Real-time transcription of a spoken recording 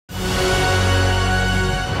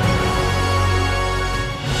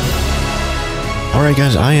Alright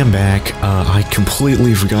guys, I am back. I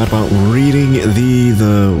completely forgot about reading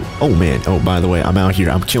oh man, oh by the way, I'm out here,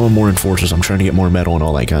 I'm killing more enforcers, I'm trying to get more metal and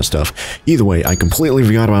all that kind of stuff. Either way, I completely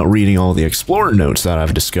forgot about reading all the explorer notes that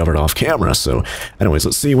I've discovered off camera, so anyways,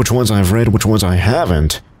 let's see which ones I've read, which ones I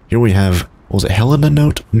haven't. Here we have, what was it, Helena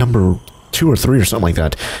note number 2 or 3 or something like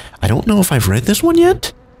that. I don't know if I've read this one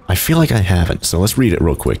yet. I feel like I haven't, so let's read it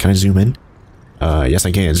real quick. Can I zoom in? Yes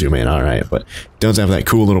I can zoom in, alright, but it does have that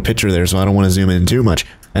cool little picture there, so I don't want to zoom in too much.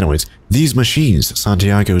 Anyways, these machines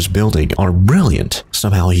Santiago's building are brilliant.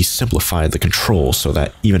 Somehow he simplified the controls so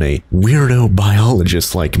that even a weirdo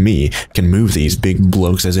biologist like me can move these big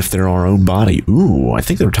blokes as if they're our own body. Ooh, I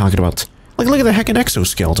think they were talking about... Like, look at the heckin'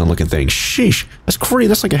 exoskeleton looking thing. Sheesh, that's crazy.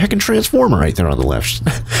 That's like a heckin' transformer right there on the left.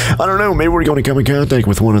 I don't know, maybe we're going to come in contact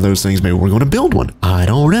with one of those things. Maybe we're going to build one. I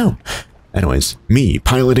don't know. Anyways, me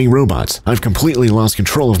piloting robots. I've completely lost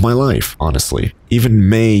control of my life, honestly. Even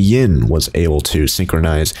Mei Yin was able to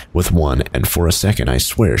synchronize with one, and for a second I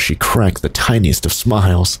swear she cracked the tiniest of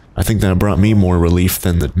smiles. I think that brought me more relief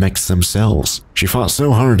than the mechs themselves. She fought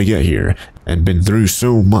so hard to get here, and been through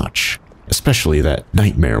so much. Especially that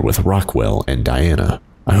nightmare with Rockwell and Diana.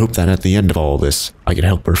 I hope that at the end of all this, I can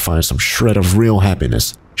help her find some shred of real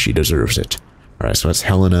happiness. She deserves it. Alright, so that's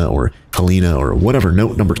Helena or Helena or whatever,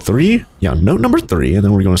 note number 3? Yeah, note number 3, and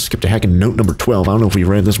then we're going to skip to heckin' note number 12. I don't know if we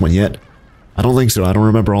read this one yet. I don't think so, I don't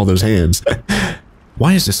remember all those hands.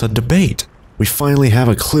 Why is this a debate? We finally have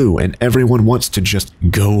a clue, and everyone wants to just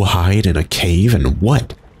go hide in a cave and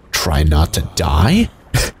what? Try not to die?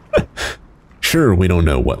 Sure, we don't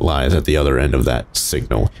know what lies at the other end of that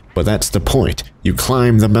signal, but that's the point. You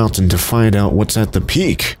climb the mountain to find out what's at the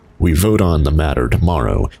peak. We vote on the matter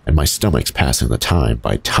tomorrow, and my stomach's passing the time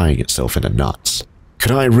by tying itself into knots.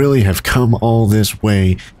 Could I really have come all this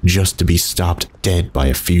way just to be stopped dead by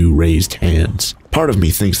a few raised hands? Part of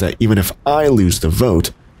me thinks that even if I lose the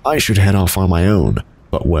vote, I should head off on my own.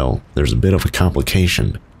 But well, there's a bit of a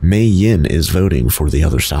complication. Mei Yin is voting for the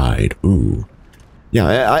other side. Ooh. Yeah,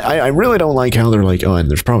 I really don't like how they're like, oh, and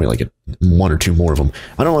there's probably like 1 or 2 more of them.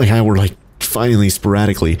 I don't like how we're like finding these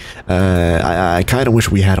sporadically. I kind of wish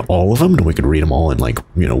we had all of them and we could read them all in like,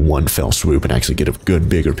 you know, one fell swoop and actually get a good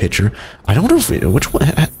bigger picture. I don't know if which one.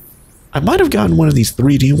 I might have gotten one of these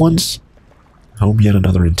 3D ones. Home yet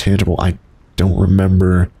another intangible. I don't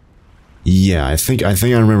remember. Yeah, I think I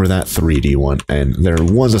remember that 3D one, and there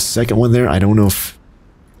was a second one there. I don't know if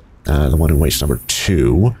the one in waste number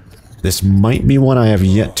 2. This might be one I have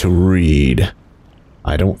yet to read.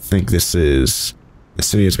 I don't think this is. The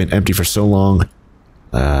city has been empty for so long.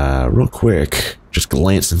 Real quick, just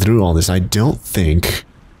glancing through all this, I don't think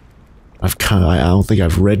I don't think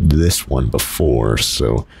I've read this one before.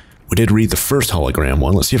 So we did read the first hologram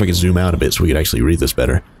one. Let's see if I can zoom out a bit so we could actually read this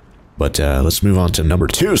better. But let's move on to number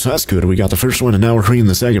 2. So that's good. We got the first one, and now we're reading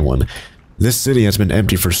the second one. This city has been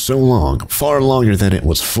empty for so long, far longer than it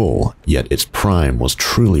was full, yet its prime was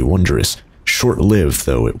truly wondrous, short-lived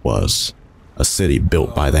though it was. A city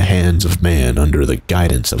built by the hands of man under the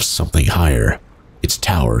guidance of something higher. Its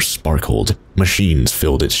towers sparkled, machines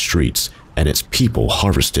filled its streets, and its people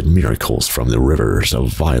harvested miracles from the rivers of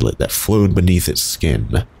violet that flowed beneath its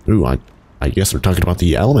skin. Ooh, I guess they're talking about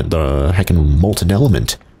the element, the heckin' molten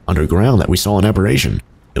element underground that we saw in Aberration.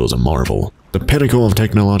 It was a marvel. The pinnacle of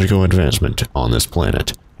technological advancement on this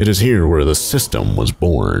planet. It is here where the system was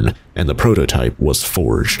born, and the prototype was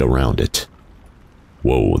forged around it.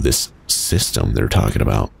 Whoa, this system they're talking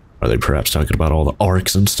about. Are they perhaps talking about all the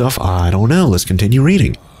ARKs and stuff? I don't know, let's continue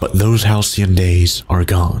reading. But those halcyon days are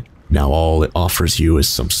gone. Now all it offers you is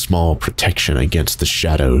some small protection against the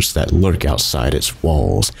shadows that lurk outside its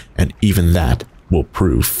walls, and even that will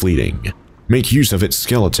prove fleeting. Make use of its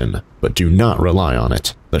skeleton, but do not rely on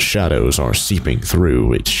it. The shadows are seeping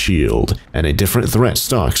through its shield, and a different threat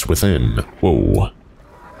stalks within. Whoa.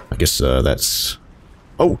 I guess that's...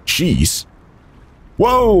 Oh, jeez.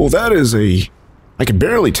 Whoa, that is a... I can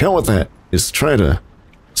barely tell what that is trying to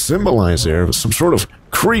symbolize there. But some sort of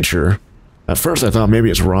creature. At first I thought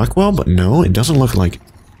maybe it's Rockwell, but no, it doesn't look like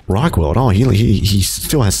Rockwell at all. He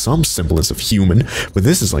still has some semblance of human, but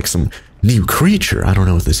this is like some new creature. I don't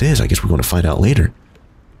know what this is. I guess we're going to find out later.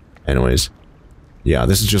 Anyways, yeah,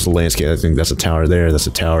 this is just a landscape. I think that's a tower there, that's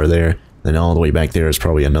a tower there, and all the way back there is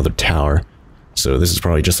probably another tower. So this is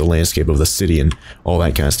probably just a landscape of the city and all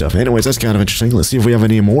that kind of stuff. Anyways, that's kind of interesting. Let's see if we have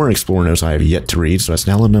any more Explorer notes I have yet to read. So that's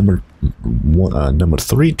Helen number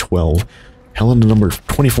 312. Helen number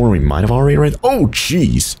 24 we might have already read. Oh,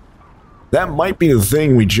 jeez. That might be the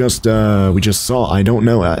thing we just saw. I don't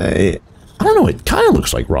know. I don't know, it kind of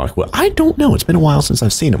looks like Rockwell. I don't know, it's been a while since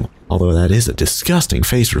I've seen him. Although that is a disgusting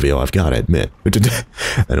face reveal, I've got to admit.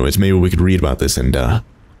 Anyways, maybe we could read about this and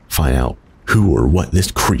find out who or what this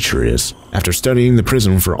creature is. After studying the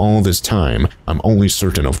prism for all this time, I'm only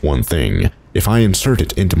certain of one thing. If I insert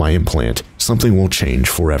it into my implant, something will change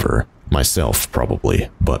forever. Myself, probably,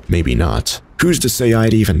 but maybe not. Who's to say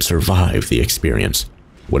I'd even survive the experience?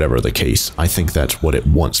 Whatever the case, I think that's what it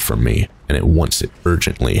wants from me, and it wants it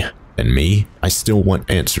urgently. And me? I still want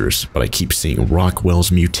answers, but I keep seeing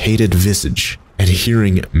Rockwell's mutated visage and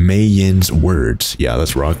hearing Mei Yin's words. Yeah,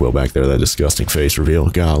 that's Rockwell back there, that disgusting face reveal.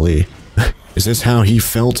 Golly. Is this how he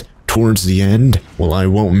felt towards the end? Well, I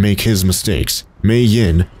won't make his mistakes. Mei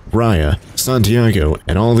Yin, Raya, Santiago,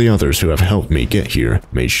 and all the others who have helped me get here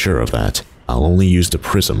made sure of that. I'll only use the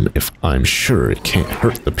prism if I'm sure it can't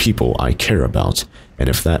hurt the people I care about. And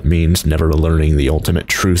if that means never learning the ultimate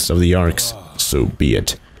truths of the ARKs, so be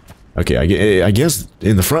it. Okay, I guess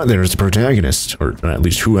in the front there is the protagonist, or at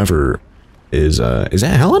least whoever is that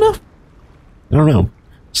Helena? I don't know.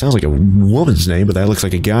 Sounds like a woman's name, but that looks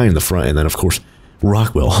like a guy in the front, and then of course,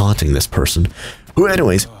 Rockwell haunting this person. Who,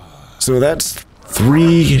 anyways, so that's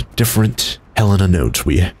 3 different Helena notes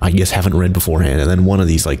we, I guess, haven't read beforehand, and then one of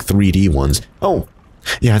these, like, 3D ones. Oh,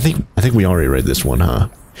 yeah, I think we already read this one, huh?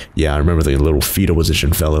 Yeah, I remember the little fetal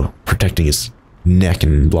position fellow protecting his neck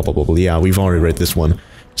and blah, blah, blah, blah. Yeah, we've already read this one.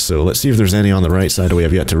 So let's see if there's any on the right side that we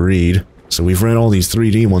have yet to read. So we've read all these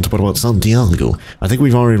 3D ones. What about Santiago? I think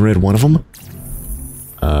we've already read one of them.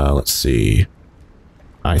 Let's see.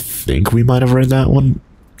 I think we might have read that one.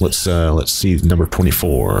 Let's see number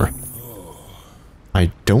 24.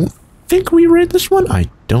 I don't think we read this one. I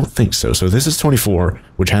don't think so. So this is 24,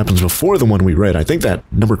 which happens before the one we read. I think that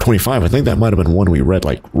number 25, I think that might have been one we read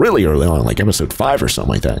like really early on, like episode 5 or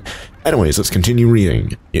something like that. Anyways, let's continue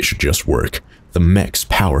reading. It should just work. The mech's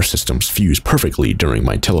power systems fuse perfectly during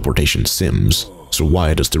my teleportation sims. So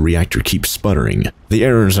why does the reactor keep sputtering? The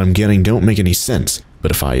errors I'm getting don't make any sense,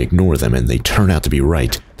 but if I ignore them and they turn out to be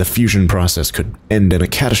right, the fusion process could end in a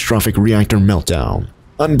catastrophic reactor meltdown.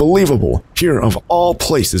 Unbelievable! Here of all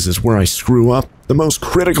places is where I screw up, the most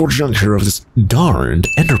critical juncture of this darned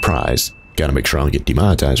enterprise. Gotta make sure I don't get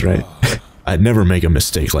demonetized, right? I'd never make a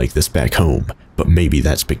mistake like this back home, but maybe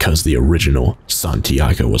that's because the original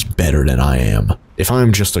Santiago was better than I am. If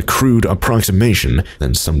I'm just a crude approximation,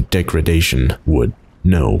 then some degradation would.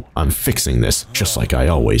 No, I'm fixing this, just like I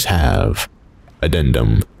always have.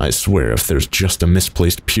 Addendum, I swear if there's just a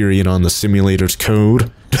misplaced period on the simulator's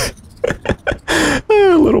code...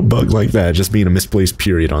 A little bug like that, just being a misplaced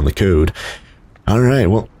period on the code. Alright,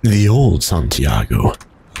 well, the old Santiago.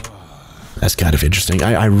 That's kind of interesting.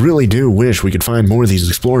 I really do wish we could find more of these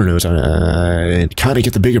explorer notes and kind of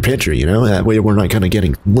get the bigger picture, you know? That way we're not kind of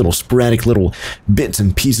getting little sporadic little bits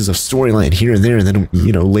and pieces of storyline here and there, and then,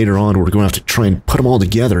 you know, later on we're going to have to try and put them all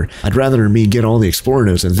together. I'd rather me get all the explorer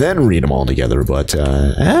notes and then read them all together, but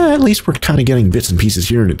at least we're kind of getting bits and pieces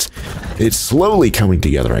here, and it's slowly coming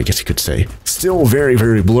together, I guess you could say. Still very,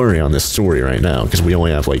 very blurry on this story right now, because we only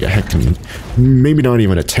have like a heckin', maybe not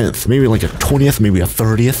even a 10th, maybe like a 20th, maybe a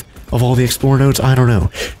 30th. Of all the Explorer notes? I don't know.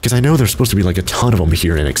 Because I know there's supposed to be like a ton of them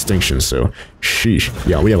here in Extinction, so sheesh.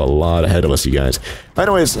 Yeah, we have a lot ahead of us, you guys.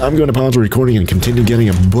 Anyways, I'm going to pause the recording and continue getting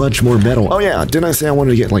a bunch more metal. Oh yeah, didn't I say I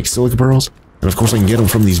wanted to get like silica pearls? And of course I can get them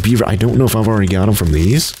from these beaver. I don't know if I've already got them from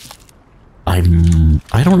these. I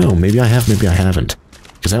don't know. Maybe I have, maybe I haven't.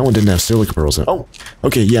 Because that one didn't have silica pearls in it. Oh,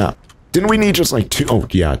 okay, yeah. Didn't we need just like 2? Oh,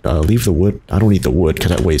 yeah, leave the wood. I don't need the wood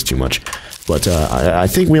because that weighs too much. But I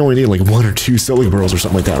think we only need like 1 or 2 silica pearls or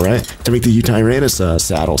something like that, right? To make the Tyrannus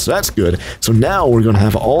saddle. So that's good. So now we're going to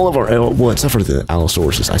have all of our, well, except for the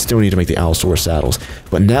Allosauruses. I still need to make the Allosaurus saddles.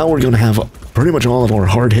 But now we're going to have pretty much all of our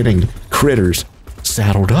hard-hitting critters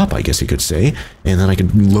saddled up, I guess you could say, and then I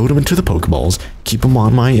can load them into the Pokeballs, keep them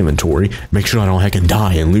on my inventory, make sure I don't heckin'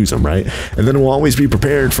 die and lose them, right? And then we'll always be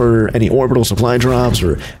prepared for any orbital supply drops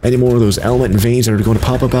or any more of those element veins that are going to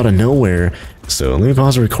pop up out of nowhere. So let me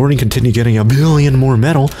pause the recording, continue getting a billion more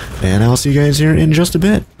metal, and I'll see you guys here in just a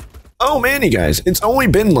bit. Oh man, you guys, it's only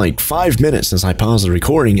been like 5 minutes since I paused the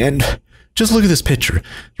recording, and just look at this picture.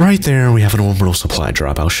 Right there, we have an orbital supply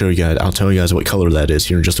drop. I'll show you guys, I'll tell you guys what color that is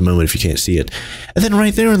here in just a moment if you can't see it. And then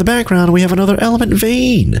right there in the background, we have another element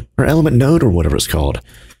vein, or element node, or whatever it's called.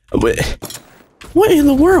 What in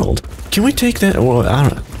the world? Can we take that? Well, I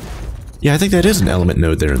don't know. Yeah, I think that is an element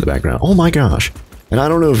node there in the background. Oh my gosh. And I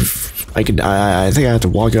don't know if I could, I think I have to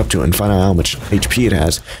walk up to it and find out how much HP it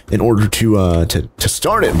has in order to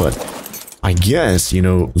start it, but I guess, you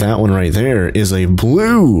know, that one right there is a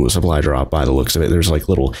blue supply drop by the looks of it. There's like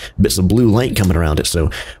little bits of blue light coming around it. So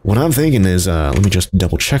what I'm thinking is, let me just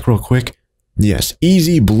double check real quick. Yes,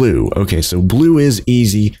 easy blue. Okay, so blue is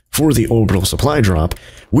easy for the orbital supply drop.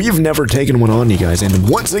 We've never taken one on, you guys, and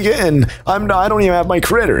once again, I don't even have my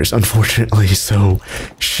critters, unfortunately, so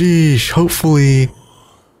sheesh, hopefully,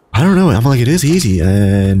 I don't know, I'm like, it is easy,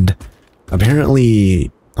 and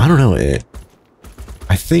apparently, I don't know,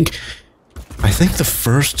 I think the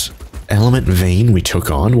first element vein we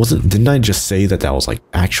took on didn't I just say that was like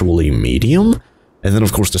actually medium? And then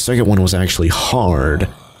of course the second one was actually hard.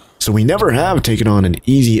 So we never have taken on an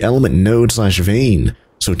easy element node / vein.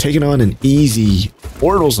 So taking on an easy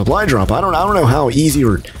orbital supply drop, I don't know how easy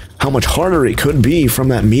or how much harder it could be from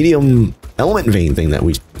that medium element vein thing that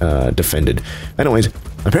we defended. Anyways,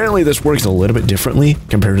 apparently this works a little bit differently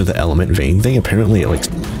compared to the element vein thing. Apparently it like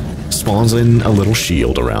spawns in a little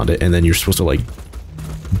shield around it, and then you're supposed to like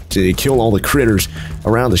kill all the critters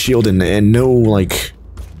around the shield and no like,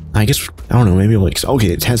 I guess, I don't know, maybe like, okay,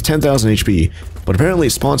 it has 10,000 HP, but apparently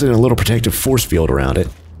it spawns in a little protective force field around it,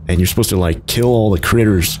 and you're supposed to like kill all the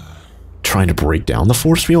critters trying to break down the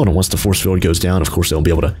force field, and once the force field goes down, of course they'll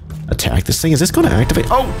be able to attack this thing. Is this going to activate?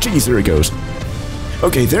 Oh, geez, there it goes.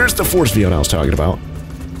 Okay, there's the force field I was talking about.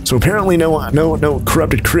 So apparently no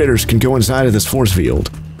corrupted critters can go inside of this force field,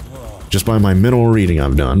 just by my minimal reading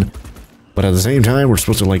I've done. But at the same time, we're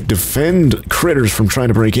supposed to like defend critters from trying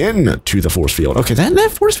to break in to the force field. Okay,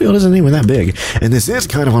 that force field isn't even that big, and this is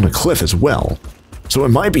kind of on a cliff as well. So it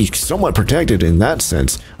might be somewhat protected in that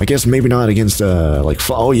sense. I guess maybe not against, like,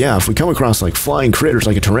 oh yeah, if we come across, like, flying critters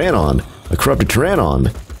like a Tyrannon, a corrupted Tyrannon,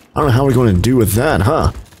 I don't know how we're going to do with that,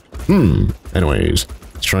 huh? Anyways,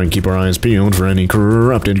 let's try and keep our eyes peeled for any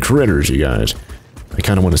corrupted critters, you guys. I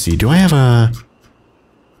kind of want to see, do I have a...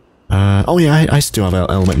 oh yeah, I still have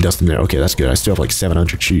element dust in there. Okay, that's good. I still have like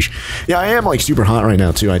 700 sheesh. Yeah, I am like super hot right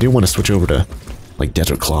now too. I do want to switch over to like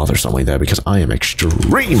desert cloth or something like that because I am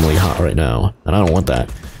extremely hot right now, and I don't want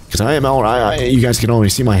that because I am you guys can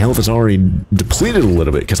already see my health is already depleted a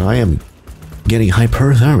little bit because I am getting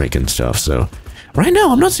hyperthermic and stuff. So right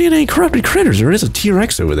now I'm not seeing any corrupted critters. There is a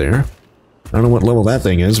T-Rex over there. I don't know what level that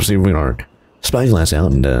thing is. We'll see if we can our spyglass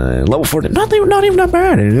out, and level 4, not even that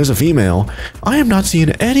bad. It is a female. I am not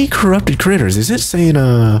seeing any corrupted critters. Is it saying,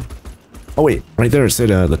 oh wait, right there it said,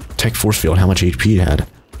 the tech force field, how much HP it had.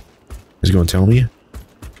 Is it going to tell me?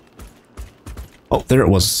 Oh, there it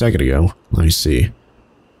was a second ago. Let me see.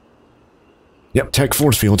 Yep, tech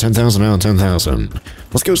force field, 10,000 out of 10,000.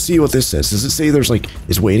 Let's go see what this says. Does it say there's like,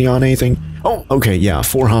 is waiting on anything? Oh, okay, yeah,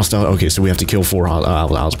 4 hostile. Okay, so we have to kill 4 I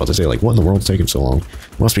was about to say, like, what in the world's taking so long?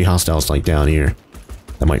 Must be hostiles, like, down here.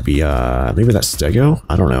 That might be, maybe that's Stego?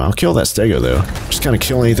 I don't know. I'll kill that Stego, though. Just kind of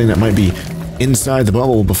kill anything that might be inside the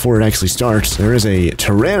bubble before it actually starts. There is a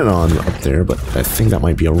Tyrannon up there, but I think that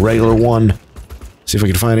might be a regular one. See if we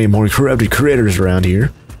can find any more corrupted critters around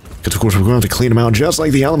here. Because, of course, we're going to have to clean them out just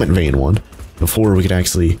like the element vein one before we could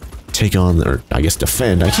actually take on, or I guess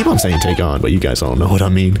defend. I keep on saying take on, but you guys don't know what I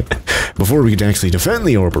mean. Before we could actually defend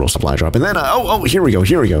the orbital supply drop. And then, oh, here we go.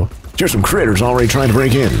 Here's some critters already trying to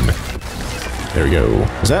break in. There we go.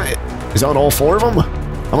 Is that it? Is that all 4 of them?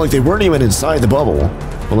 I'm like, they weren't even inside the bubble.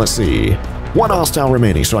 Well, let's see. 1 hostile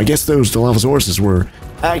remaining, so I guess those Dilophosaurus were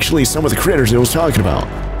actually some of the critters it was talking about.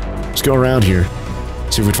 Let's go around here.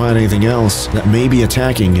 See if we can find anything else that may be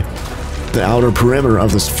attacking the outer perimeter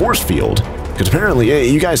of this force field. Because apparently, hey,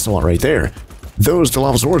 you guys saw it right there. Those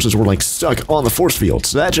Dilophosaurus were like stuck on the force field.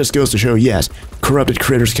 So that just goes to show, yes, corrupted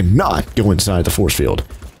critters cannot go inside the force field.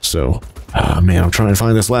 So, man, I'm trying to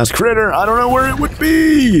find this last critter. I don't know where it would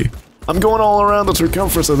be. I'm going all around the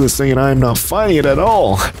circumference of this thing and I'm not finding it at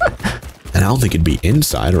all. And I don't think it'd be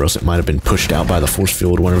inside, or else it might have been pushed out by the force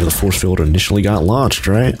field whenever the force field initially got launched,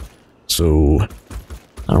 right? So,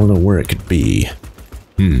 I don't know where it could be.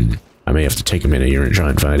 I may have to take a minute here and try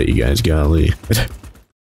and find it, you guys, golly.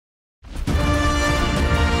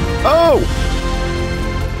 Oh!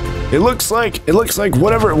 It looks like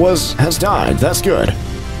whatever it was has died. That's good.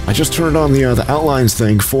 I just turned on the outlines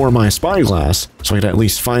thing for my spyglass, so I could at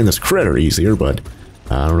least find this critter easier, but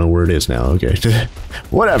I don't know where it is now. Okay,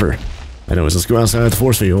 whatever. Anyways, let's go outside the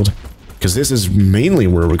force field, because this is mainly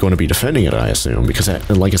where we're going to be defending it, I assume, because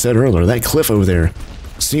like I said earlier, that cliff over there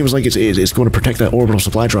seems like it's going to protect that orbital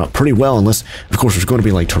supply drop pretty well, unless, of course, there's going to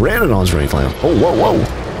be, like, Pteranodons or anything like that. Oh, whoa.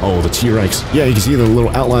 Oh, the T-Rex. Yeah, you can see the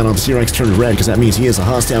little outline on the T-Rex turned red, because that means he is a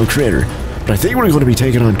hostile critter. But I think we're going to be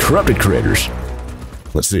taking on corrupted critters.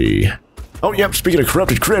 Let's see. Oh, yep, speaking of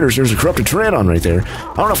corrupted critters, there's a corrupted Tyrannon right there.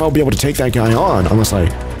 I don't know if I'll be able to take that guy on unless I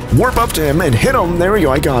warp up to him and hit him. There we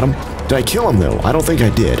go, I got him. Did I kill him, though? I don't think I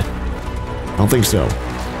did. I don't think so.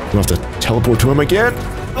 We'll have to teleport to him again.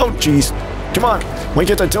 Oh, jeez. Come on. Why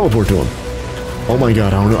can't I teleport to him? Oh my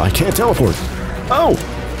god, I don't know. I can't teleport. Oh!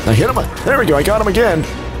 I hit him. There we go. I got him again.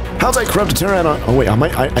 How's that corrupted Pteranodon? Oh, wait.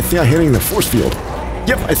 I think I'm hitting the force field.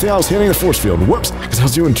 Yep, I think I was hitting the force field. Whoops. Because I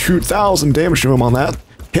was doing 2,000 damage to him on that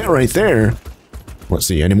hit right there. Let's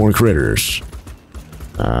see. Any more critters?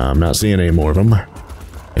 I'm not seeing any more of them.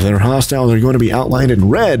 If they're hostile, they're going to be outlined in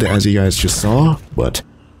red, as you guys just saw. But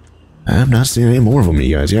I'm not seeing any more of them,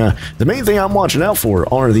 you guys. Yeah. The main thing I'm watching out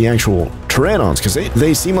for are the actual Pteranodons. Because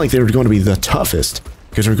they seem like they're going to be the toughest.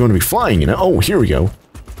 Because they're going to be flying, you know? Oh, here we go.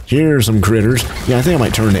 Here's some critters. Yeah, I think I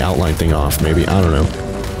might turn the outline thing off, maybe. I don't know.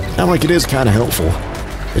 I'm like, it is kind of helpful.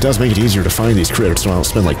 It does make it easier to find these critters, so I'll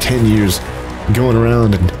spend like 10 years going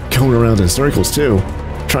around in circles, too,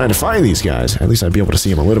 trying to find these guys. At least I'd be able to see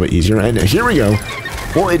them a little bit easier. And here we go.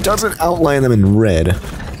 Well, it doesn't outline them in red.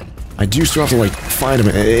 I do still have to, like, find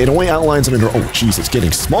them. It only outlines them in... Oh, jeez, it's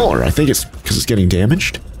getting smaller. I think it's because it's getting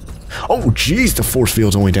damaged. Oh, jeez, the force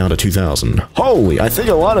field's only down to 2,000. Holy, I think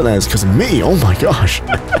a lot of that is because of me. Oh, my gosh.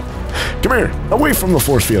 Come here, away from the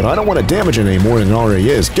force field. I don't want to damage it any more than it already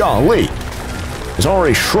is. Golly. It's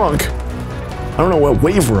already shrunk. I don't know what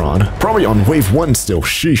wave we're on. Probably on wave 1 still.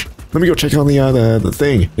 Sheesh. Let me go check on the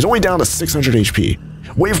thing. It's only down to 600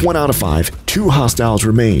 HP. Wave 1 out of 5. 2 hostiles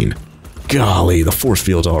remain. Golly, the force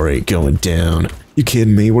field's already going down. You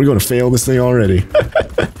kidding me? We're going to fail this thing already.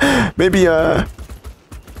 Maybe, ah,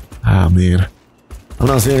 man. I'm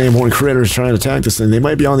not seeing any more critters trying to attack this thing. They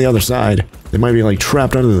might be on the other side. They might be, like,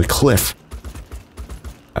 trapped under the cliff.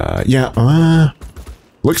 Yeah,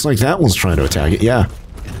 looks like that one's trying to attack it, yeah.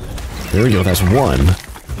 There we go, that's 1.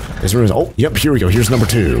 Is there... Oh, yep, here we go. Here's number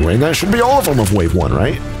 2. And that should be all of them of wave 1,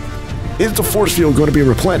 right? Is the force field going to be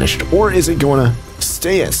replenished? Or is it going to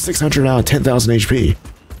stay at 600 out of 10,000 HP?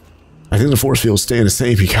 I think the force field's staying the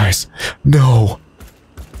same, you guys. No.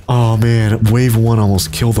 Oh, man. Wave 1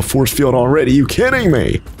 almost killed the force field already. You kidding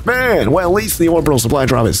me? Man, well, at least the orbital supply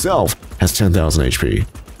drop itself has 10,000 HP.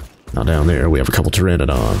 Now down there, we have a couple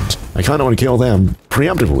Pteranodons. I kind of want to kill them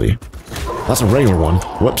preemptively. That's a regular one.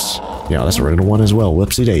 Whoops. Yeah, that's a regular one as well.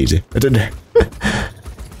 Whoopsie daisy. It didn't.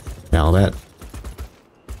 Now that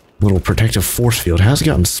little protective force field has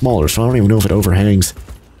gotten smaller, so I don't even know if it overhangs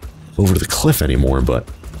over the cliff anymore, but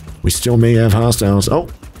we still may have hostiles. Oh,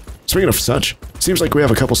 speaking of such, seems like we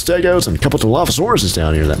have a couple Stegos and a couple Dilophosaurus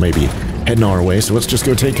down here that may be heading our way, so let's just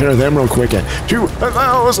go take care of them real quick at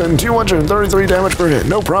 2,233 damage per hit.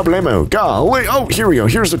 No problemo. Golly. Oh, here we go.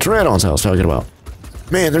 Here's the Pteranodons I was talking about.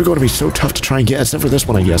 Man, they're going to be so tough to try and get, except for this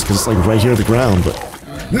one, I guess, because it's like right here at the ground, but...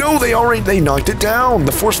 No, they knocked it down!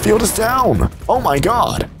 The force field is down! Oh my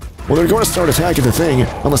god! Well, they're going to start attacking the thing,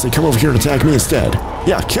 unless they come over here and attack me instead.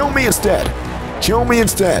 Yeah, kill me instead! Kill me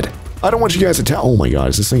instead! I don't want you guys to attack... Oh my god,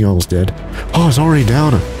 is this thing almost dead? Oh, it's already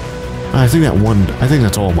down. I think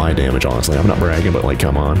that's all my damage, honestly. I'm not bragging, but, like,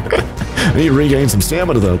 come on. I need to regain some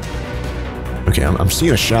stamina, though. Okay, I'm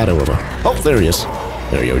seeing a shadow of a... Oh, there he is.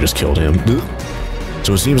 There you go, just killed him.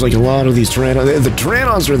 So it seems like a lot of these Pteranodons... The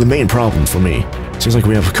Pteranodons are the main problem for me. Seems like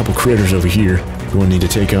we have a couple critters over here we're going to need to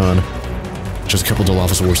take on. Just a couple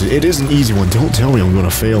Dilophosaurus. It is an easy one. Don't tell me I'm going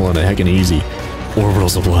to fail on a heckin' easy orbital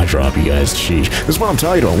supply drop, you guys. Sheesh. This is what I'm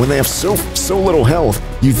talking about. When they have so little health,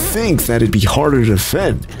 you'd think that it'd be harder to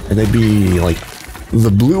defend. And they'd be, like... The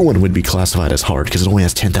blue one would be classified as hard because it only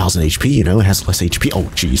has 10,000 HP, you know? It has less HP. Oh,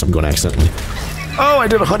 jeez. I'm going to accidentally... Oh, I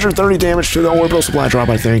did 130 damage to the orbital supply drop,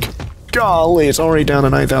 I think. Golly, it's already down to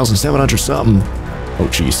 9,700 something. Oh,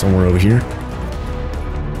 geez, somewhere over here.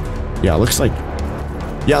 Yeah, it looks like...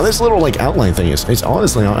 Yeah, this little, like, outline thing it's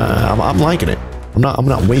honestly, I'm liking it. I'm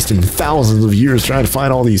not wasting thousands of years trying to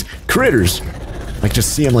find all these critters. Like,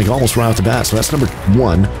 just see them, like, almost right off the bat. So that's number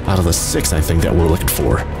 1 out of the 6, I think, that we're looking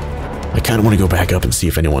for. I kind of want to go back up and see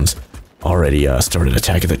if anyone's already started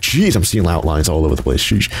attacking the... Jeez, I'm seeing outlines all over the place.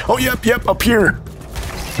 Sheesh. Oh, yep, up here.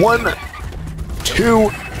 1, 2,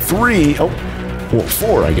 3, oh, well,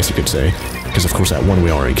 4, I guess you could say, because of course that one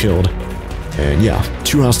we already killed, and yeah,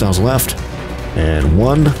 2 hostiles left, and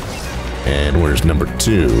 1, and where's number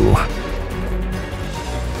 2?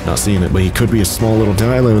 Not seeing it, but he could be a small little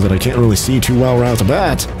dilo that I can't really see too well right off the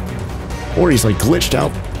bat, or he's like glitched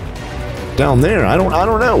out down there. I don't know.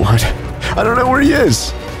 I don't know where he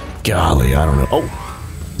is. Golly, I don't know.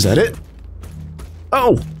 Oh, is that it?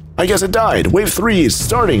 Oh, I guess it died. Wave 3 is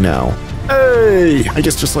starting now. Hey! I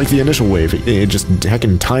guess just like the initial wave, it just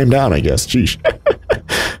heckin' timed out, I guess. Sheesh.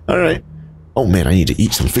 Alright. Oh man, I need to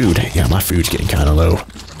eat some food. Yeah, my food's getting kind of low.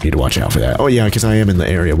 Need to watch out for that. Oh yeah, because I am in the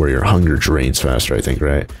area where your hunger drains faster, I think,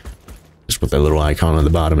 right? Just what that little icon on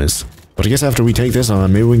the bottom is. But I guess after we take this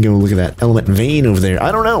on, maybe we can go look at that element vein over there.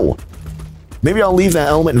 I don't know. Maybe I'll leave that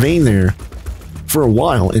element vein there for a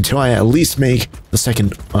while until I at least make the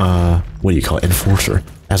second, what do you call it, enforcer.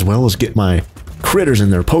 As well as get my critters in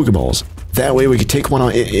their Pokeballs. That way we could take one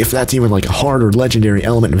on, if that's even like a hard or legendary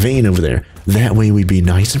element vein over there. That way we'd be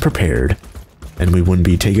nice and prepared. And we wouldn't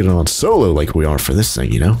be taking it on solo like we are for this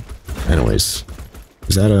thing, you know? Anyways.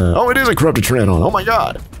 Is that a... Oh, it is a corrupted Tyrannon. Oh my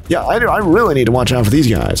god. Yeah, I really need to watch out for these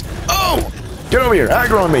guys. Oh! Get over here.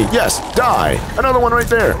 Aggro on me. Yes. Die. Another one right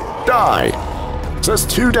there. Die. So that's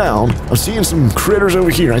 2 down. I'm seeing some critters over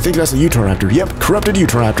here. I think that's the Utahraptor. Yep, corrupted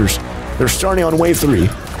Utahraptors. They're starting on wave 3.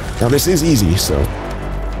 Now this is easy, so...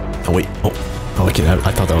 Oh wait. Oh, okay.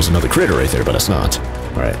 I thought that was another critter right there, but it's not.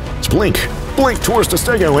 Alright. Let's blink. Blink towards the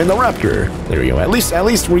Stego and the Raptor. There we go. At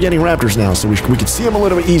least we're getting Raptors now, so we can see them a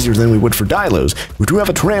little bit easier than we would for Dilos. We do have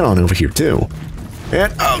a Tyrannon over here, too.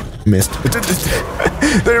 And... Oh! Missed.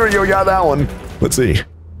 There we go. Got that one. Let's see.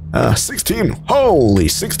 16. Holy,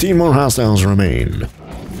 16 more hostiles remain.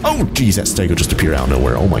 Oh, geez, that Stego just appeared out of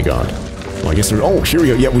nowhere. Oh, my God. Well, I guess they're... Oh, here we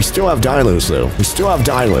go. Yeah, we still have Dilos, though. We still have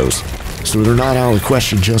Dilos. So they're not out of the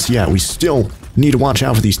question just yet. We still need to watch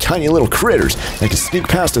out for these tiny little critters that can sneak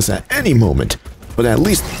past us at any moment. But at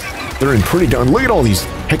least they're in pretty darn... Look at all these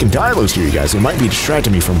heckin' Dilos here, you guys. They might be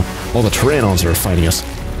distracting me from all the Tyrannons that are fighting us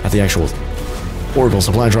at the actual orbital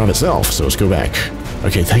supply drop itself. So let's go back.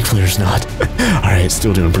 Okay, thankfully there's not. Alright,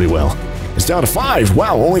 still doing pretty well. It's down to 5.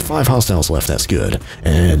 Wow, only 5 hostiles left. That's good.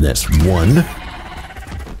 And that's 1.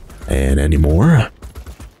 And any more?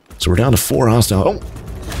 So we're down to 4 hostiles. Oh!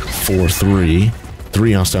 4, 3.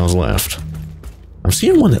 3 hostiles left. I'm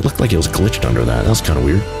seeing one that looked like it was glitched under that. That was kind of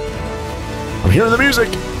weird. I'm hearing the music!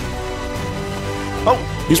 Oh!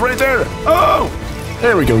 He's right there! Oh!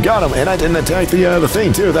 There we go, got him! And I didn't attack the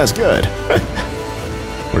thing, too. That's good.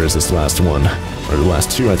 Where is this last one? Or the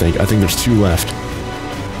last 2, I think. I think there's 2 left.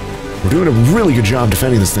 We're doing a really good job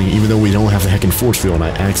defending this thing, even though we don't have the heckin' force field, and I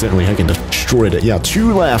accidentally heckin' destroyed it. Yeah,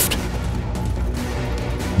 2 left.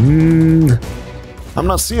 I'm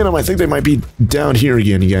not seeing them. I think they might be down here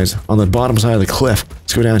again, you guys. On the bottom side of the cliff.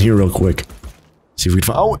 Let's go down here real quick. See if we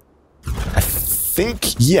can find... Oh! I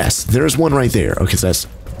think... Yes, there's one right there. Okay, so that's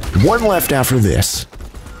 1 left after this.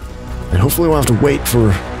 And hopefully we'll have to wait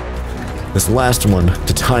for this last one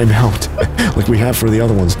to time out, like we have for the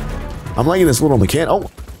other ones. I'm liking this little mechanic. Oh!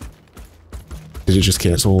 Did it just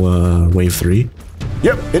cancel wave 3?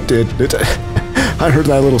 Yep, it did. I heard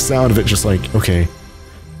that little sound of it just like, okay,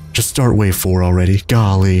 just start wave 4 already.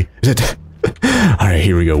 Golly. Alright,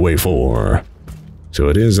 here we go, wave 4. So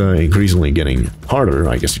it is increasingly getting harder.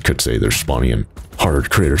 I guess you could say they're spawning in hard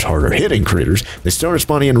critters, harder hitting critters. They started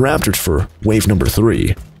spawning in raptors for wave number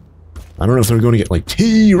 3. I don't know if they're going to get like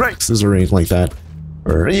T-Rexes or anything like that.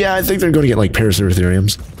 Or, yeah, I think they're going to get like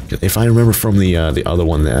Paraceratheriums. If I remember from the other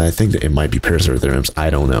one, I think that it might be Paraceratheriums.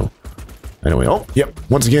 I don't know. Anyway, oh, yep.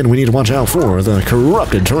 Once again, we need to watch out for the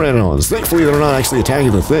corrupted Tyrannons. Thankfully, they're not actually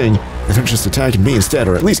attacking the thing. They're just attacking me instead,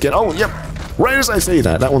 or at least get... Oh, yep. Right as I say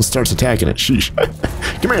that, that one starts attacking it. Sheesh.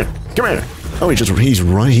 Come here. Come here. Oh, he's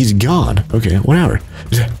running. He's gone. Okay, whatever.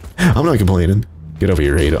 I'm not complaining. Get over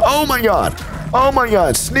here, Ada. Oh my god! Oh my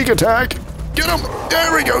god! Sneak attack! Get him!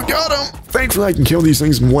 There we go! Got him! Thankfully I can kill these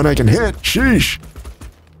things when I can hit. Sheesh!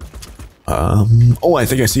 Oh, I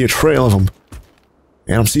think I see a trail of them.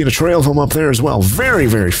 And I'm seeing a trail of them up there as well. Very,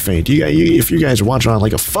 very faint. If you guys are watching on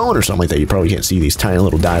like a phone or something like that, you probably can't see these tiny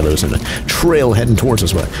little Dilos and a trail heading towards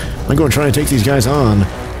us. But I'm going to try and take these guys on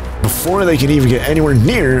before they can even get anywhere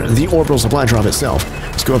near the orbital supply drop itself.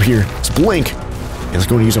 Let's go up here. Let's blink. And it's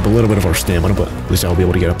going to use up a little bit of our stamina, but at least I'll be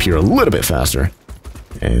able to get up here a little bit faster.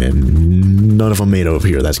 And none of them made over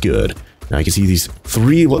here. That's good. Now I can see these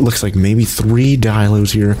 3, what looks like maybe 3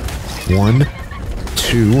 Dilos here. 1,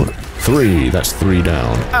 2, 3. That's 3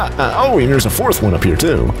 down. Oh, and there's a 4th one up here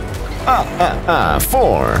too. 4.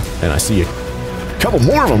 And I see a couple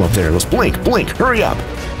more of them up there. Let's blink, blink, hurry up.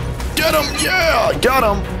 Get them, yeah, got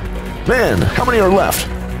them. Man, how many are left?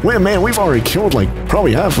 Wait, man, we've already killed like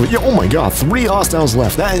probably half of it. Yeah, oh my god, 3 hostiles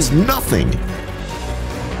left. That is nothing.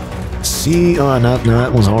 See, no,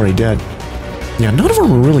 that one's already dead. Yeah, none of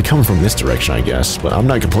them are really coming from this direction, I guess, but I'm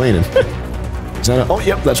not complaining. Is that oh,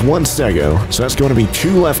 yep, that's 1 Stego. So that's going to be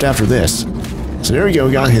 2 left after this. So there we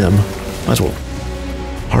go, got him. Might as well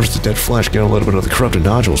harvest the dead flesh, get a little bit of the corrupted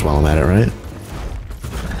nodules while I'm at it, right?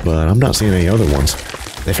 But I'm not seeing any other ones.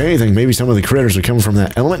 If anything, maybe some of the critters are coming from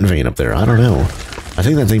that element vein up there. I don't know. I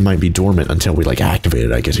think that thing might be dormant until we, like, activate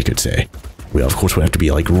it, I guess you could say. Well, of course, we have to be,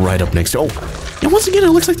 like, right up next to... Oh! And once again,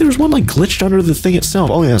 it looks like there's one, like, glitched under the thing itself.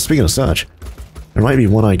 Oh, yeah, speaking of such. There might be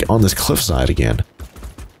one, like, on this cliffside again.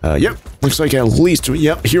 Yep. Looks like at least...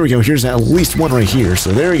 Yep, here we go. Here's at least one right here.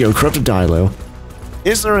 So there we go. Corrupted Dilo.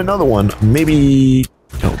 Is there another one? Maybe...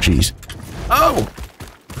 Oh, jeez. Oh!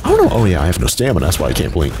 Oh, no. Oh, yeah, I have no stamina. That's why I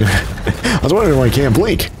can't blink. I was wondering why I can't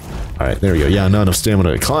blink. Alright, there we go. Yeah, not enough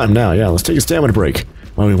stamina to climb now. Yeah, let's take a stamina break.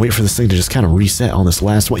 While we wait for this thing to just kind of reset on this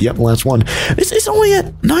last one. Yep, last one. It's only at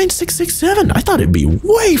 9667. I thought it'd be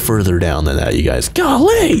way further down than that, you guys.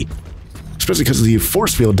 Golly! Especially because the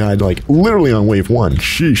force field died, like, literally on wave 1.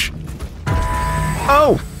 Sheesh.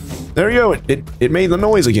 Oh! There you go. It made the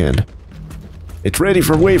noise again. It's ready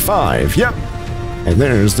for wave 5. Yep. And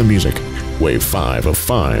there's the music. Wave 5 of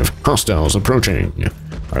 5. Hostiles approaching.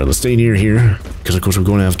 Alright, let's stay near here. Because, of course, we're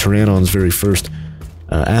going to have Pteranodons very first.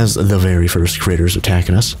 As the very first critters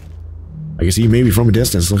attacking us. I can see maybe from a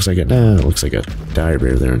distance. Looks like it looks like a dire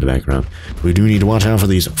bear there in the background. We do need to watch out for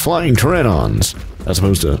these flying Pteranodons. As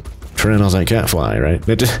opposed to Pteranodons that can't fly, right?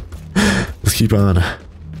 Let's keep on.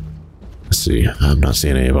 Let's see. I'm not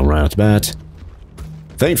seeing any of them right off the bat.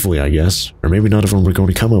 Thankfully, I guess. Or maybe none of them are going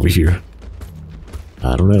to come over here.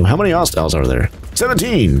 I don't know. How many hostiles are there?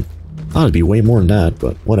 17! Thought it'd be way more than that,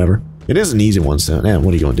 but whatever. It is an easy one, so what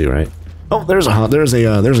are you going to do, right? Oh, there's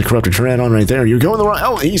a corrupted Pteranodon right there. You're going the wrong.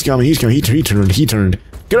 Oh, he's coming. He turned.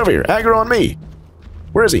 Get over here. Aggro on me.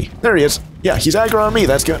 Where is he? There he is. Yeah, he's aggro on me.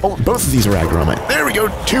 That's good. Oh, both of these are aggro on me. There we go.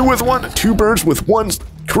 2 with 1. 2 birds with 1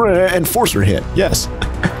 enforcer hit. Yes.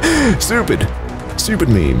 Stupid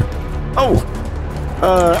meme. Oh.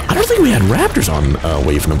 I don't think we had raptors on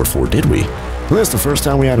wave number 4, did we? Well, that's the first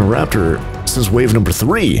time we had a raptor since wave number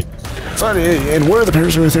 3. And where are the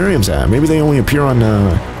Paraceratheriums at? Maybe they only appear on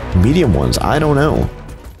medium ones. I don't know.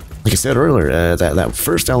 Like I said earlier, that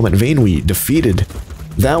first element vein we defeated,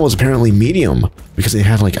 that was apparently medium because they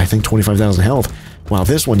had like I think 25,000 health. While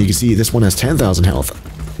this one, you can see this one has 10,000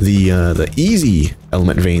 health. The easy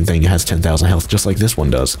element vein thing has 10,000 health, just like this one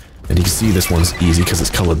does. And you can see this one's easy because it's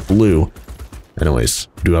colored blue. Anyways,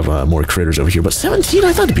 we do have more critters over here, but 17,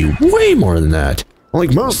 I thought it'd be way more than that.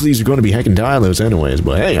 Like, most of these are going to be heckin' Dilos anyways,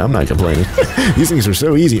 but hey, I'm not complaining. These things are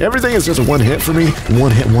so easy. Everything is just a one-hit for me.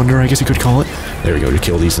 One-hit wonder, I guess you could call it. There we go, to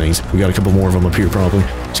kill these things. We got a couple more of them up here, probably.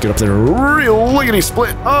 Let's get up there real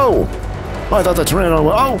lickety-split. Oh! Oh, I thought that's ran on.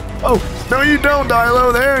 Oh! No, you don't,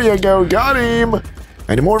 Dilo. There you go. Got him.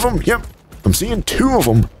 Any more of them? Yep. I'm seeing 2 of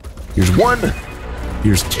them. Here's 1.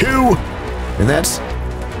 Here's 2. And that's...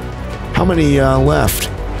 How many left?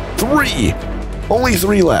 3! Only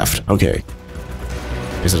 3 left. Okay.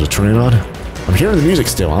 Is it a Pteranodon? I'm hearing the music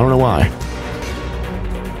still. I don't know why.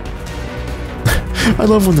 I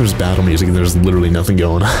love when there's battle music and there's literally nothing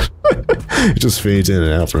going on. It just fades in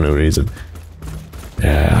and out for no reason.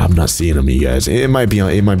 Yeah, I'm not seeing them, you guys. It might be on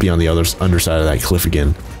the underside of that cliff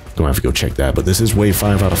again. Gonna have to go check that. But this is wave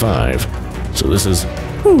 5 out of 5. So this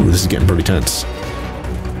is getting pretty tense.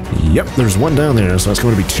 Yep, there's 1 down there, so that's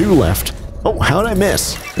going to be 2 left. Oh, how did I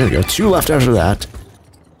miss? There we go, 2 left after that.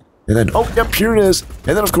 And then, oh, yep, here it is.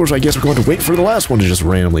 And then, of course, I guess we're going to wait for the last one to just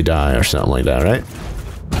randomly die or something like that, right?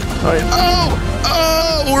 Alright,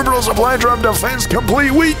 oh! Orbital supply drop defense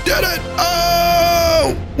complete! We did it!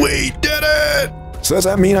 Oh! We did it! So does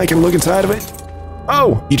that mean I can look inside of it?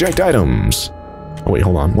 Oh! Eject items. Oh, wait,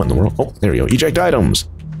 hold on. What in the world? Oh, there we go. Eject items.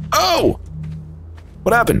 Oh!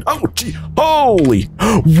 What happened? Oh, gee. Holy!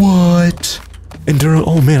 What? Enduro.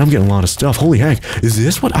 Oh man, I'm getting a lot of stuff. Holy heck. Is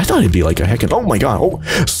this what? I thought it'd be like a heckin'. Oh my god. Oh,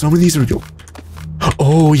 some of these are.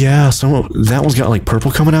 Oh yeah, that one's got like purple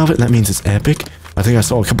coming out of it. That means it's epic. I think I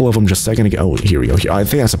saw a couple of them just a second ago. Oh, here we go. I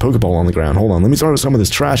think that's a Pokeball on the ground. Hold on. Let me throw some of this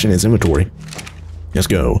trash in its inventory. Let's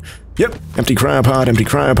go. Yep. Empty cryopod. Empty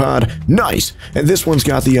cryopod. Nice. And this one's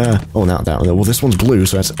got the. Oh, not that one. Well, this one's blue,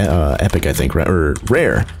 so that's epic, I think, or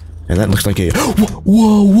rare. And that looks like a...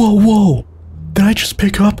 Whoa! Did I just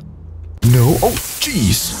pick up? No. Oh,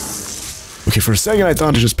 jeez. Okay, for a second I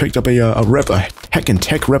thought I just picked up a heckin'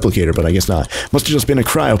 tech replicator, but I guess not. Must have just been a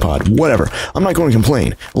cryopod. Whatever. I'm not going to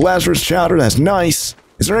complain. Lazarus chowder, that's nice.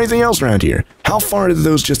 Is there anything else around here? How far did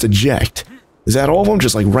those just eject? Is that all of them?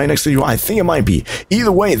 Just like right next to you? I think it might be.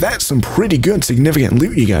 Either way, that's some pretty good, significant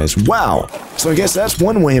loot, you guys. Wow. So I guess that's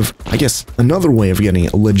one way of, another way of getting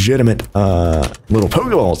legitimate little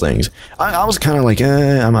Pokeball things. I was kind of like,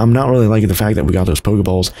 I'm not really liking the fact that we got those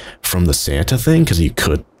Pokeballs from the Santa thing, because you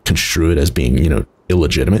could construe it as being, you know,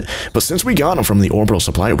 illegitimate. But since we got them from the Orbital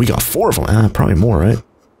Supply, we got 4 of them. Probably more, right?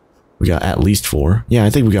 We got at least 4. Yeah,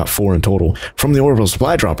 I think we got 4 in total from the Orbital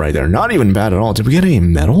Supply drop right there. Not even bad at all. Did we get any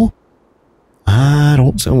metal? I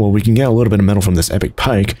don't know. Well, we can get a little bit of metal from this epic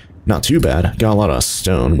pike. Not too bad. Got a lot of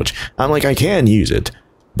stone, which I'm like, I can use it.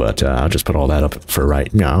 But I'll just put all that up for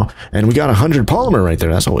right now. And we got 100 polymer right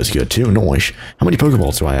there. That's always good, too. Nice. How many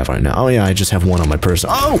Pokeballs do I have right now? Oh, yeah, I just have 1 on my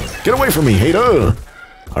person. Oh! Get away from me, hater!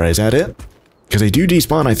 Alright, is that it? Because they do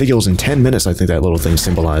despawn. I think it was in 10 minutes, I think that little thing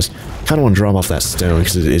symbolized. Kind of want to drop off that stone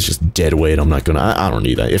because it's just dead weight. I'm not gonna... I don't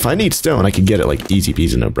need that. If I need stone, I can get it like easy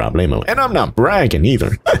peasy, no problemo. And I'm not bragging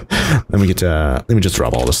either. Let me just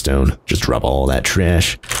drop all the stone. Just drop all that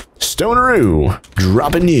trash. Stoneroo,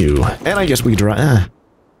 dropping you. And I guess we could drop,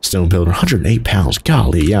 stone builder, 108 pounds.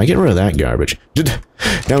 Golly, yeah, get rid of that garbage.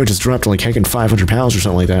 Now we just dropped like heckin' 500 pounds or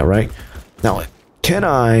something like that, right? Now,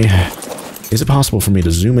 is it possible for me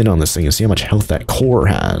to zoom in on this thing and see how much health that core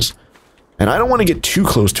has? And I don't want to get too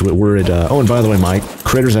close to it where it, oh, and by the way, my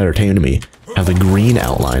critters that are tame to me have the green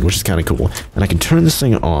outline, which is kind of cool. And I can turn this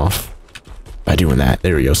thing off by doing that.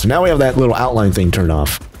 There we go. So now we have that little outline thing turned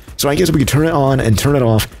off. So I guess we can turn it on and turn it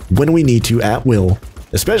off when we need to at will,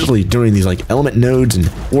 especially during these like element nodes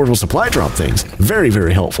and orbital supply drop things. Very,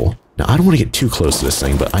 very helpful. Now, I don't want to get too close to this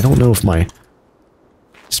thing, but I don't know if my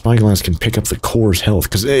spyglass can pick up the core's health.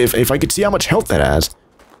 Because if I could see how much health that has,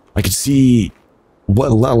 I could see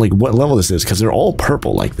what level this is, because they're all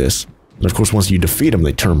purple like this. And of course, once you defeat them,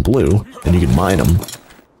 they turn blue, and you can mine them.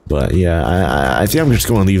 But yeah, I think I'm just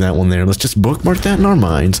going to leave that one there. Let's just bookmark that in our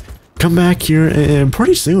minds. Come back here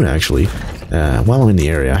pretty soon, actually, while I'm in the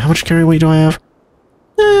area. How much carry weight do I have?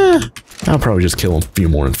 I'll probably just kill a few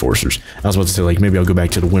more enforcers. I was about to say, like, maybe I'll go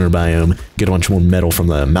back to the winter biome, get a bunch more metal from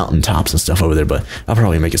the mountaintops and stuff over there, but I'll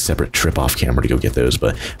probably make a separate trip off camera to go get those.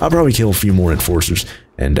 But I'll probably kill a few more enforcers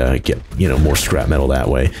and get, you know, more scrap metal that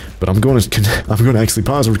way. But I'm going to actually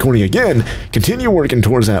pause the recording again, continue working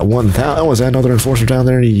towards that 1,000. Oh, is that another enforcer down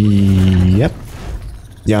there? Yep.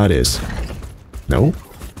 Yeah, it is. No.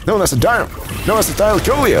 No, that's a Dino. No, that's a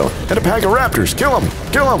Thylacoleo and a pack of raptors. Kill them!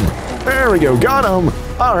 Kill them! There we go. Got them.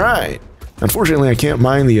 All right. Unfortunately, I can't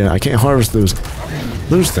mine the. I can't harvest those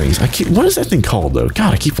things. What is that thing called though?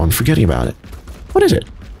 God, I keep on forgetting about it. What is it?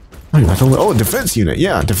 Oh, defense unit.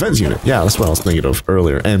 Yeah, defense unit. Yeah, that's what I was thinking of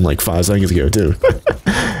earlier, and like 5 seconds ago too.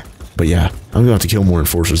 But yeah, I'm gonna have to kill more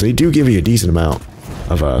enforcers. They do give you a decent amount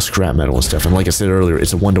of scrap metal and stuff, and like I said earlier,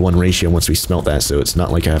 it's a 1-to-1 ratio once we smelt that, so it's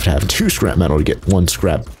not like I have to have 2 scrap metal to get 1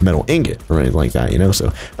 scrap metal ingot or anything like that, you know.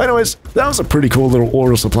 So anyways, that was a pretty cool little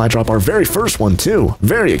orbital supply drop, our very first one too.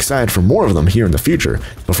 Very excited for more of them here in the future,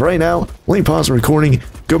 but for right now, let me pause the recording,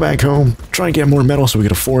 go back home, try and get more metal so we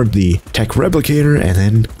can afford the tech replicator, and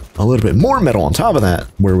then a little bit more metal on top of that,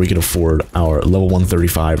 where we can afford our level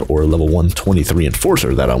 135 or level 123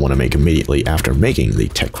 enforcer that I want to make immediately after making the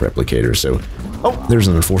tech replicator. So, oh, there's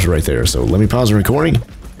an enforcer right there. So let me pause the recording,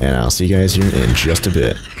 and I'll see you guys here in just a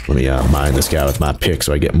bit. Let me mine this guy with my pick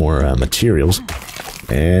so I get more materials.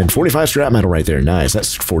 And 45 scrap metal right there. Nice.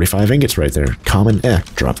 That's 45 ingots right there. Common.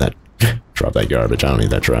 Drop that. Drop that garbage. I don't need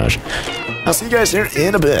that trash. I'll see you guys here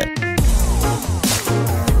in a bit.